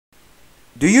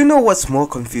Do you know what's more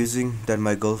confusing than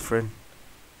my girlfriend?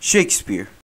 Shakespeare.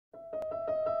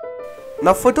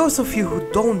 Now for those of you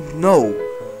who don't know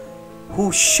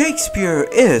who Shakespeare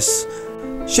is,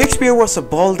 Shakespeare was a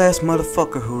bald ass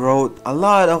motherfucker who wrote a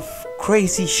lot of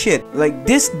crazy shit. Like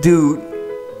this dude,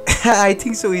 I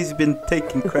think so he's been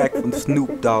taking crack from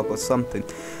Snoop Dogg or something.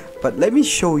 But let me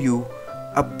show you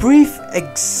a brief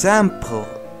example,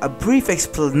 a brief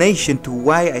explanation to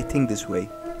why I think this way.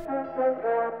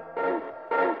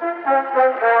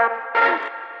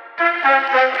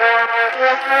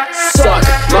 Suck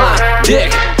my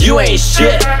dick, you ain't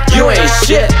shit, you ain't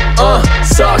shit,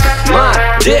 suck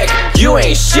my dick, you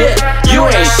ain't shit, you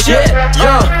ain't shit,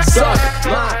 suck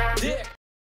my dick.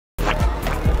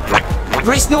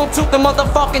 Snoop took the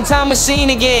motherfucking time machine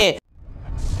again.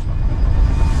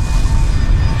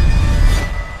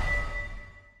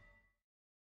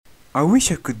 I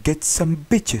wish I could get some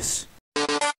bitches.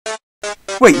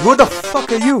 Wait, who the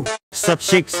fuck are you? Sup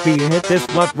Shakespeare, hit this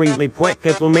blunt really quick,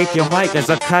 it will make you white as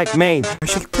a kite mane. I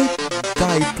shall take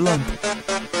thy blunt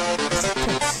as a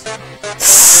test.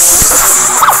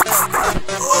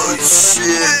 Oh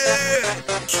shit!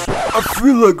 I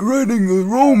feel like writing a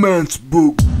romance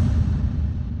book.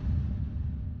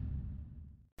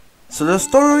 So the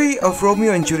story of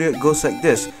Romeo and Juliet goes like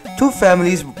this. Two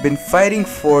families been fighting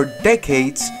for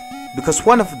decades because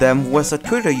one of them was a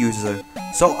Twitter user.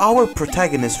 So our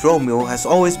protagonist Romeo has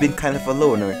always been kind of a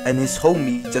loner, and his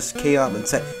homie just came up and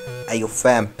said, "Hey yo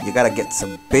fam, you gotta get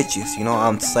some bitches," you know what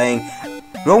I'm saying?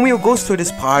 Romeo goes to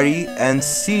this party and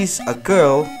sees a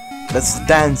girl that's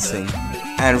dancing,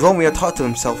 and Romeo thought to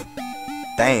himself,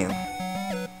 "Damn,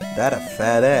 that a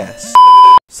fat ass."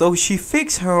 So she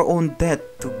fakes her own death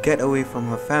to get away from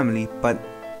her family, but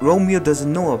Romeo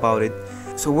doesn't know about it.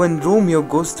 So when Romeo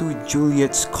goes to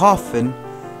Juliet's coffin,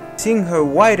 seeing her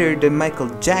whiter than Michael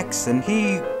Jackson,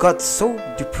 he got so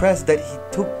depressed that he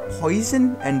took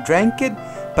poison and drank it.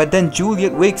 But then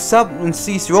Juliet wakes up and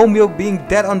sees Romeo being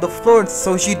dead on the floor,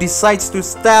 so she decides to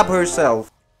stab herself.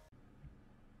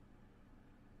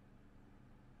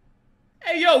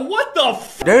 Hey yo, what the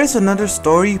f— There is another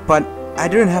story, but I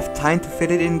didn't have time to fit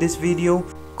it in this video.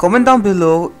 Comment down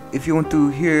below if you want to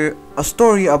hear a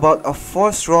story about a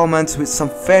forced romance with some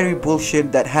fairy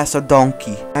bullshit that has a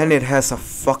donkey and it has a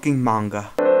fucking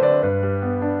manga.